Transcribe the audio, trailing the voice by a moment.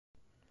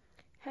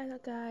Hello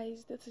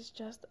guys, this is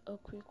just a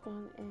quick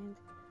one, and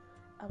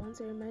I want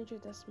to remind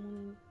you this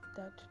morning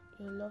that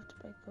you're loved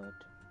by God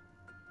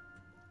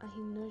and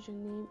He knows your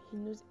name. He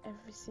knows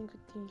every single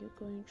thing you're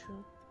going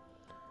through.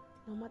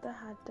 No matter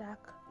how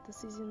dark the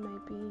season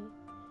might be,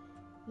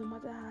 no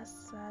matter how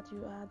sad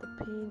you are,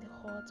 the pain,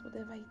 the hurt,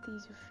 whatever it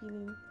is you're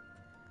feeling,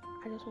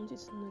 I just want you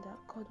to know that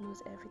God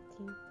knows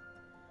everything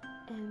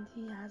and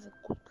He has a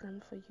good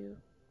plan for you.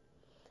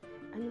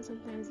 I know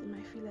sometimes it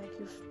might feel like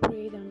you've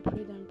prayed and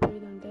prayed and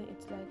prayed, and then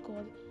it's like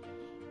God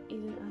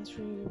isn't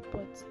answering you,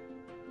 but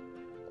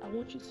I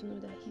want you to know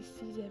that He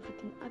sees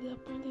everything. At the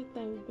appointed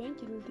time, when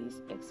you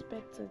least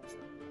expect it,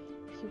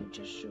 He will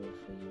just show up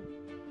for you.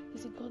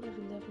 He's a God of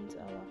 11th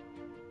hour.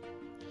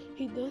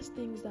 He does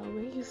things that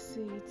when you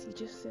see it, you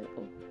just say,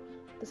 oh,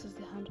 this is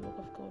the handwork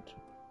of God.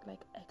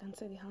 Like I can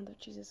say the hand of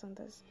Jesus on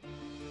this.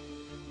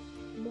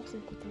 Most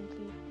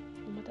importantly,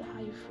 no matter how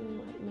you're feeling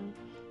right now,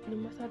 no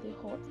matter the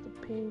hurt,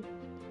 the pain,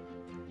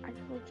 I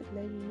just want to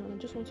let you know, I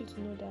just want you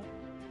to know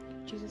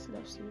that Jesus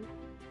loves you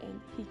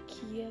and He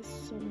cares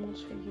so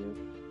much for you.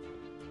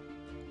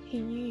 He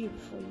knew you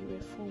before you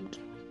were formed.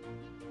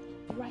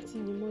 Right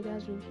in your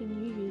mother's womb, He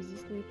knew you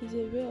existed. He's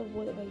aware of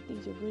whatever it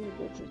is you're going to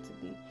go through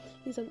today.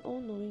 He's an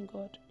all-knowing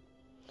God.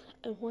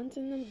 And one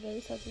thing I'm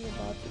very certain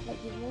about,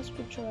 like the one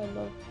scripture I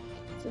love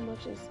so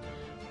much is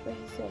where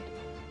He said,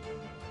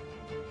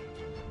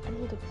 I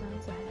know the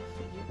plans I have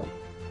for you.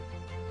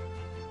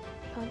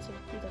 Plans of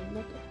good and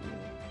not of evil,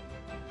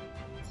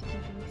 to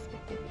give you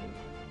expected end.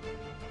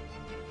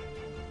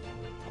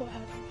 God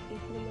has a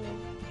whole lot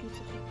of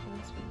beautiful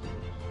plans for you.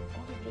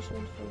 All He just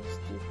wants for us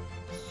to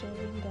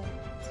surrender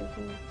to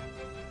Him.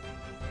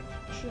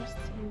 Trust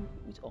Him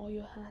with all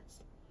your heart.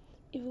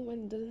 Even when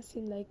it doesn't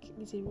seem like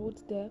there's a road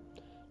there,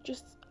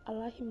 just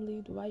allow Him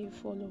lead while you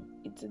follow.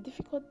 It's a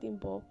difficult thing,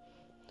 but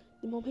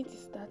the moment you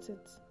start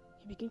it,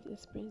 you begin to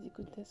experience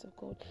the goodness of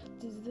God.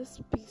 There's this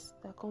peace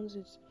that comes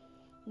with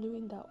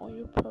knowing that all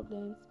your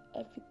problems,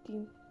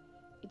 everything,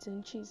 it's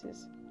in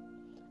Jesus.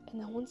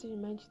 And I want to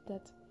remind you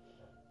that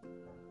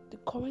the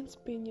current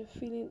pain you're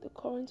feeling, the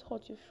current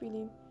hurt you're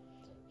feeling,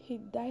 He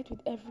died with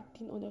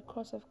everything on the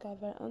cross of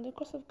Calvary. On the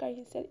cross of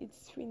Calvary, He said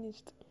it's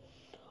finished.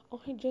 All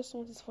He just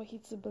wants is for you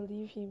to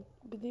believe Him,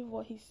 believe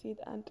what He said,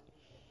 and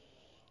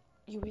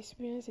you will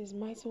experience His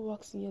mighty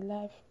works in your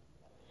life.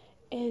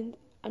 And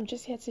I'm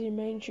just here to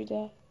remind you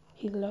that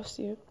He loves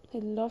you. He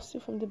loves you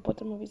from the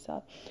bottom of His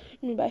heart.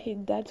 Remember, He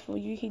died for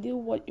you. He did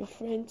what your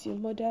friends, your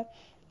mother,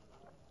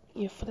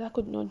 your father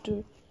could not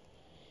do.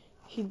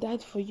 He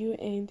died for you,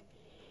 and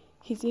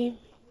His aim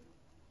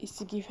is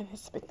to give an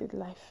expected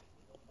life.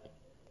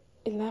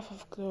 A life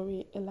of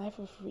glory, a life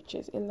of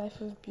riches, a life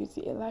of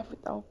beauty, a life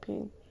without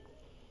pain.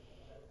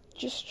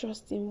 Just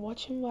trust Him,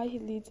 watch Him while He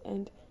leads,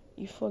 and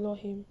you follow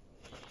Him.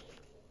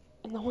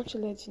 And I want to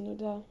let you know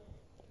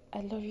that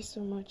I love you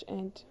so much,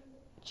 and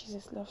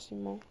Jesus loves you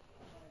more.